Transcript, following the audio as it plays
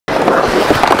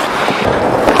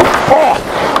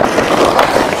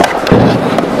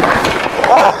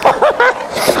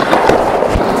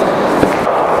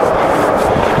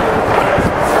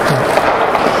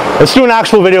Let's do an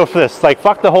actual video for this. Like,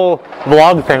 fuck the whole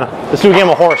vlog thing. Let's do a game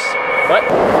of horse. What?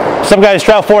 What's up, guys?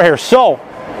 Shootout 4 here. So,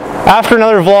 after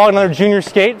another vlog, another junior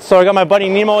skate, so I got my buddy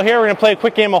Nemo here. We're gonna play a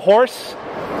quick game of horse.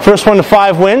 First 1 to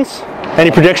 5 wins.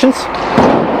 Any predictions?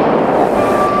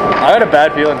 I had a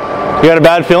bad feeling. You got a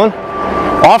bad feeling?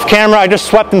 Off camera, I just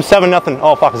swept him 7-0.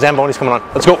 Oh fuck, Zamboni's coming on.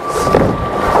 Let's go.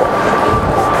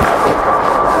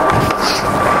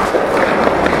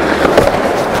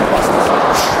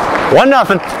 One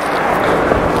nothing.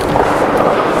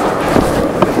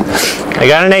 I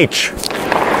got an H.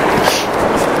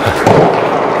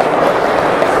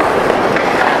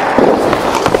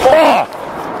 Oh!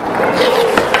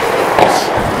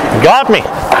 Got me.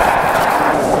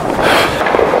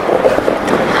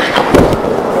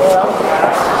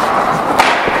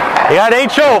 You got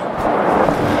HO.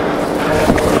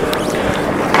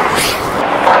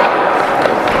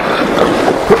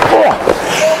 Oh,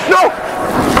 no!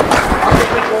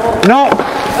 No!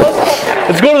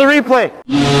 Let's go to the replay.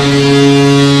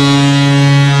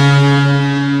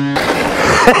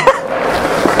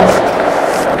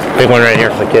 Big one right here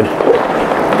for the kid.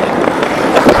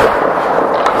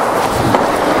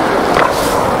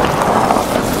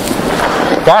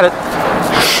 Got it.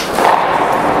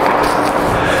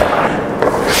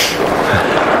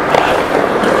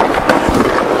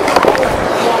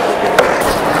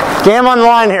 Game on the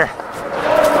line here.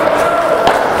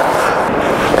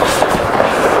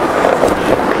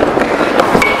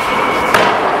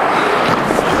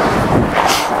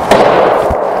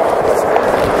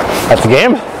 That's the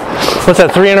game. What's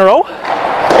that, 3 in a row?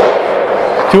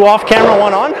 2 off camera,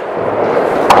 1 on?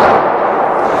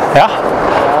 Yeah?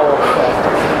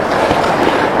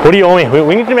 What do you owe me?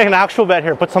 We need to make an actual bet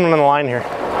here. Put something on the line here.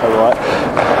 What?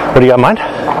 What do you got in mind?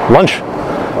 Lunch.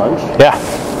 Lunch? Yeah.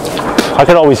 I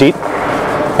could always eat.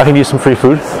 I could use some free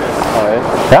food. Alright.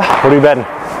 Yeah? What are you betting?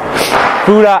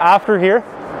 Food after here?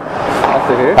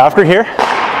 After here? After here.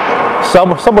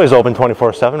 Subway's open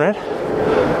 24/7, right? I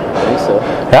think so.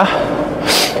 Yeah?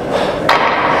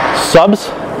 Subs.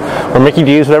 We're Mickey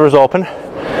D's, whatever's open.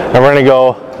 And we're gonna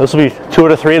go, this will be 2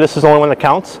 out of 3. This is the only one that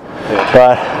counts. Yeah.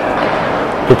 But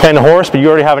we're playing the horse, but you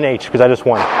already have an H because I just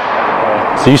won.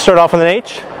 So you start off with an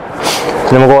H, and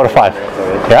then we'll go out of 5.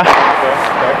 Yeah?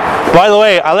 By the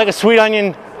way, I like a sweet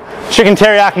onion chicken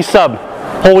teriyaki sub.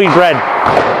 Whole wheat bread.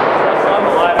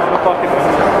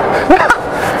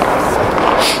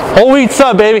 Whole wheat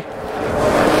sub, baby.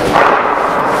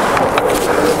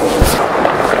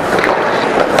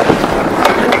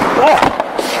 Oh.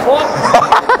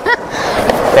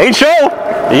 HO!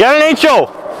 You got an HO!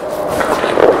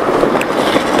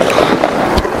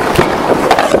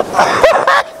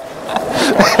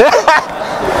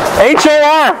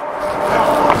 HOR!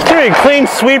 It's gonna be a clean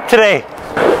sweep today.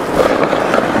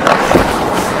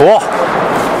 Whoa.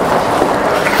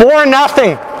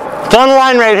 4-0. It's on the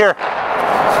line right here.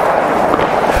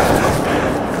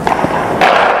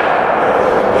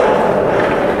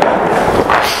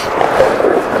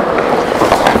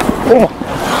 Oh.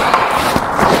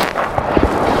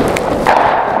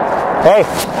 Hey,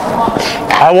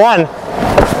 I won.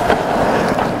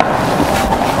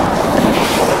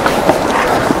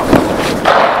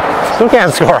 Still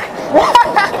can't score.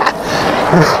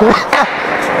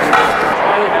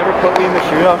 Never put me in the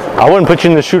shootout. I wouldn't put you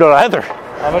in the shootout either.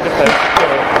 I'm a defensive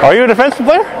player. Are you a defensive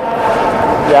player?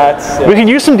 Yeah, it's... We could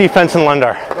use some defense in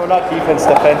Lundar. No, not defense,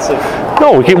 defensive.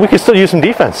 No, we could still use some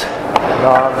defense.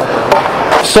 No, I'm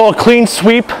not. So a clean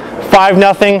sweep,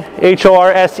 5-0,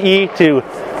 HORSE to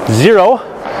 0.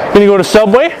 Then you go to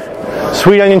Subway,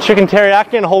 sweet onion chicken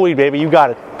teriyaki and whole wheat, baby. You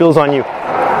got it. Bill's on you.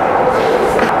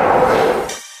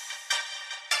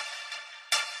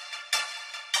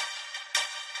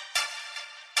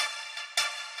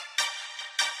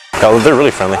 Oh, they're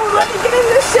really friendly. Oh, let me get in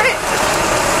this shit.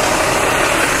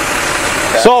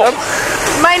 So,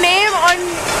 my name on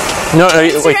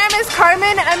Instagram is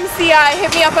Carmen MCI.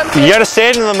 Hit me up on Facebook. You gotta say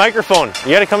it in the microphone.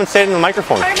 You gotta come and say it in the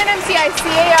microphone. Carmen MCI,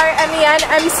 CARMEN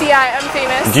MCI. I'm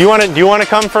famous. Do you want to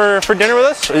come for dinner with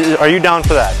us? Are you down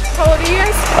for that? How old are you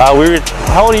guys?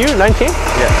 How old are you? 19?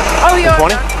 Yeah. Oh, you're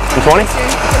 20? You 20?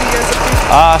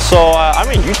 I'm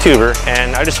a YouTuber,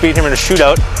 and I just beat him in a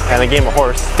shootout and a game of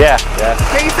horse. Yeah.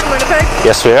 Are you from Winnipeg?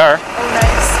 Yes, we are. Oh,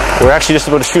 nice. We're actually just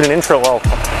about to shoot an intro, well,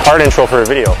 hard intro for a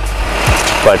video,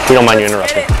 but we don't mind you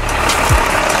interrupting.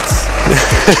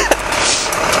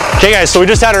 Okay, guys, so we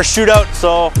just had our shootout.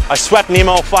 So I swept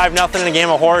Nemo 5-0 in a game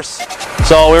of horse.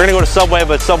 So we were gonna go to Subway,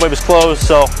 but Subway was closed.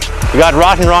 So we got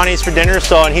Rotten Ronnie's for dinner.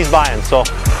 So and he's buying. So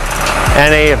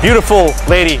and a beautiful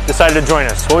lady decided to join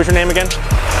us. What was your name again?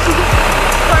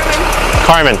 Carmen.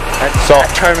 Carmen. At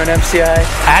Carmen MCI.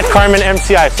 At Carmen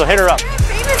MCI. So hit her up. I'm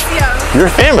famous, yeah. You're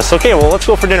famous. Okay, well let's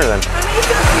go for dinner then. How many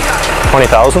tips you got?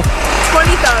 20,000.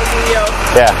 20,000, yo.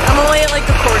 Yeah. I'm only at like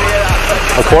a quarter of that. But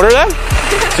A quarter then?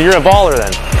 So you're a baller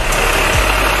then.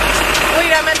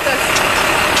 wait, I meant this.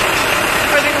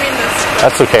 I didn't mean this.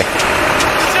 That's okay.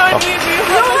 No,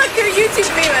 look, you're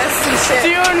YouTube famous and shit. Do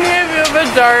you have a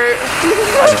dart?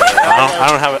 I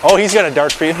don't have it. Oh, he's got a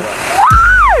dart for you.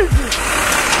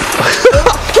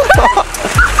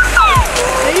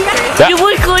 You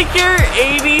look like you're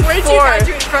 84. Where did you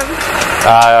graduate from?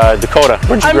 Dakota.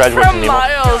 Where'd you graduate from? I'm from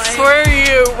Miles. Where are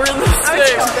you? We're the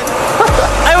same.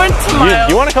 I went to Miles.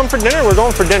 You want to come for dinner? We're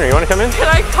going for dinner. You want to come in? Can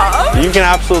I come? You can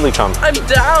absolutely come. I'm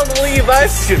down. Will you buy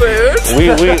food? I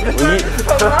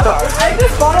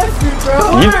just bought a food,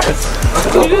 bro.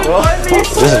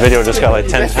 This video just got like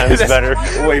 10 times better.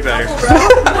 Way better.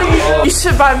 You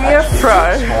should buy me a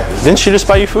fry. Didn't she just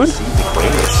buy you food?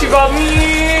 She bought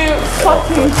me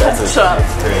fucking ketchup.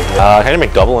 Can I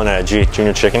make double in a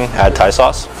junior chicken? Add Thai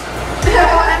sauce.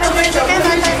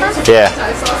 Yeah,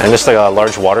 and just like a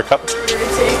large water cup.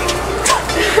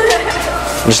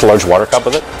 Just a large water cup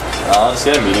with it. I'll just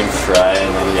get a medium fry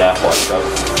and then water cup.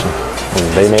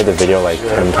 They made the video like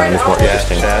 10 times more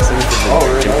interesting. Wait,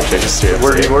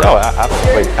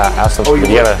 ask them. But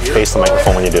you gotta face the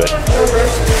microphone when you do it.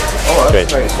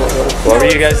 Great. What were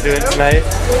you guys doing tonight?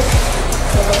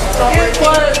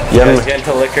 You haven't- Get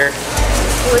into liquor.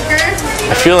 I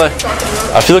feel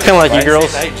kind of like you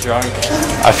girls.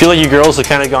 I feel like you girls have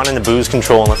kind of gone into booze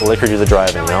control and let the liquor do the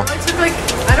driving, you know?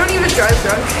 I don't even drive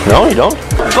drunk. No, you don't?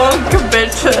 Bunch of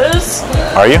bitches.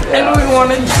 Are you? And we want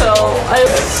to chill. I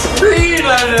screamed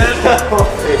at it.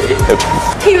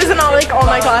 He was in all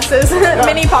my classes.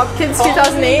 Mini Pop Kids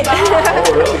 2008.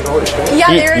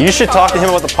 Yeah, You should talk to him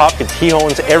about the Pop Kids. He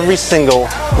owns every single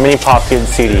Mini Pop Kids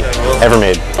CD ever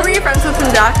made. Who are you friends with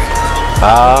from Jack? Who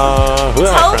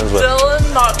am I friends with? Tell Dylan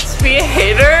not to be a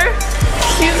hater.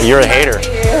 You're a hater. A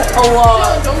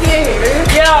lot. No, don't be a hater.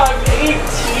 Yeah, I'm 18.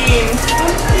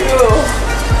 Ew.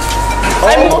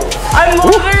 I'm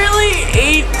literally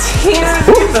 18.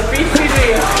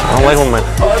 I don't like when my...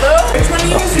 Which one are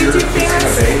you YouTube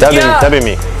famous? That'd be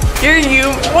me. You're you.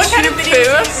 What kind of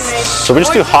videos? So we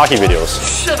just do hockey videos.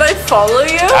 Should I follow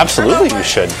you? Absolutely, you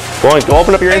should. Go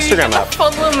open up your Instagram app.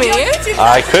 Follow me?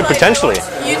 I could potentially.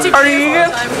 Are you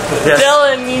gonna?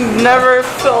 Dylan, you never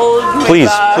followed me.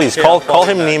 Please call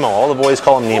him Nemo. All the boys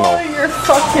call him Nemo. Oh, your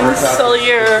fucking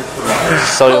cellular.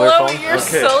 Cellular Hello, phone. your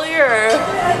cellular.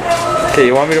 Okay,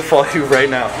 you want me to follow you right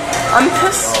now? I'm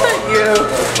pissed at you.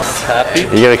 Happy?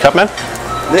 You get a cup, man?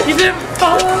 You didn't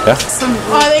follow. Yeah.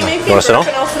 Oh, they make me wanna sit burp,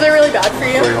 down? and also they're really bad for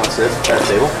you. Where you want to sit? At the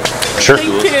table? Sure.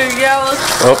 Thank you. Yeah, let's.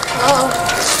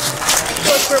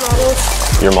 Look for models.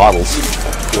 Your models.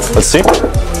 Let's see.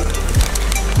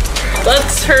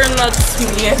 That's her, and that's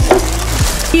me.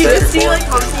 You just do like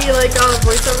hockey,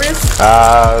 voiceovers?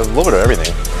 A little bit of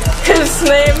everything. His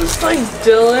name's like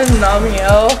Dylan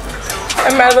Namio.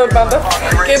 I'm at a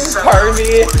motherfucking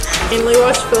party. Mainly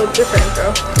watch Philip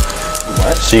DeFranco.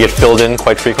 What? So you get filled in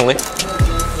quite frequently?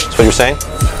 That's what you're saying?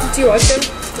 Do you watch him?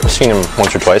 I've seen him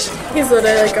once or twice. He's lit,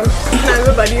 I like him. Can I have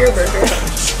a buddy or a burger?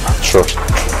 Sure.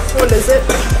 What is it?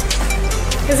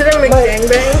 Is it a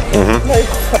McGangbang? Mm-hmm.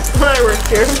 When I work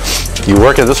here. You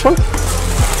work at this one?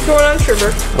 Going on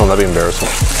Sherbrooke. Oh, that'd be embarrassing.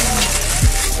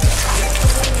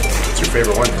 What's your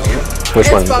favorite one? Which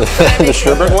one? The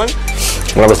Sherbrooke one?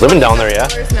 When I was living down there, yeah.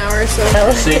 $1 an hour, so.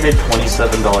 So you made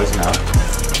 $27 an hour?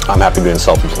 I'm happy being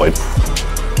self-employed.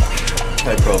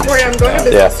 Wait, I'm going to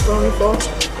business school in fall.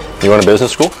 You want a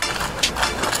business school?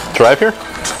 Drive here?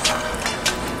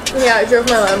 Yeah, I drove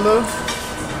my Lambo.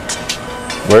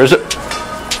 Where is it?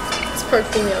 It's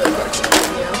parked in the other parking lot,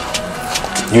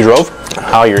 yeah. You drove?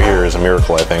 How you're here is a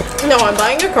miracle, I think. No, I'm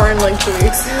buying a car in like 2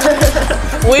 weeks.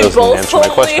 We Doesn't both answer my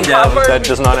question. have our... That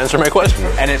does not answer my question.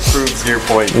 And it proves your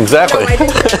point. Exactly. No, I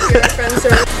didn't answer your friends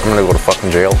are... I'm gonna go to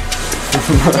fucking jail.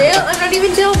 Jail? I'm not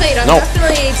even jailbait. I'm No.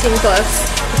 definitely 18 plus.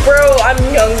 Bro, I'm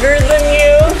younger than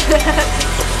you.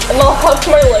 And I'll have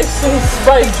my license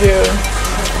by June.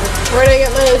 Where did I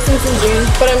get my license in June?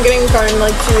 But I'm getting a car in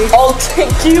like 2 weeks. I'll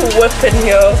take you whipping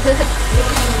you.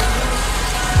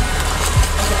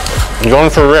 You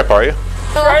going for a rip, are you?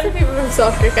 Lots of people from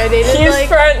Selkirk. I dated He's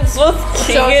friends with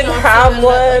Keegan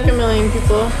Hamlin. Like a million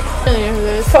people. I don't know who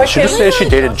that is. She just said she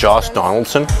dated Josh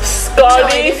Donaldson.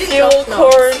 Scotty Fuel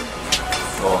Cord.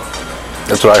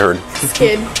 That's what I heard.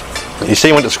 Kid. You say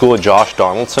you went to school with Josh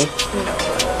Donaldson?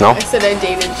 No. I said I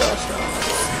dated Josh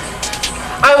Donaldson.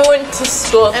 I went to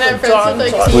school And I'm with friends John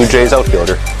with like Blue Jays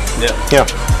outfielder. Yeah. Yeah.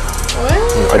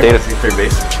 What? I dated. Third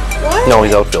base. What? No,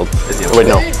 he's outfield. Wait,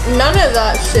 no. None of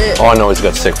that shit. Oh, I know he's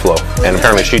got sick flow. And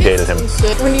apparently she dated him.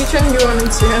 When you try and do on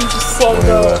Instagram, just slow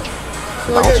go.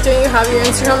 Look at, don't you have your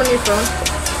Instagram on your phone?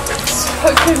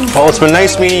 Well, it's been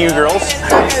nice meeting you girls.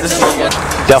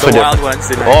 Definitely Wild did.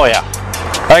 Wednesday night. Oh, yeah.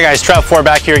 Alright guys, Trap 4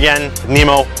 back here again with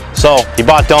Nemo. So, he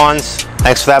bought Don's.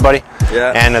 Thanks for that, buddy.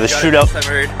 Yeah. And the shootout.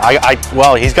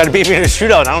 Well, he's got to beat me in a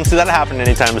shootout. I don't see that happening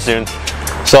anytime soon.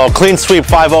 So, clean sweep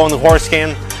 5-0 in the horse game.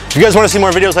 If you guys want to see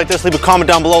more videos like this, leave a comment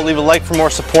down below. Leave a like for more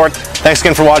support. Thanks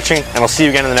again for watching, and I'll see you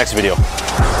again in the next video.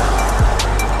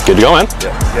 Good to go, man.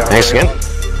 Yeah. Thanks again.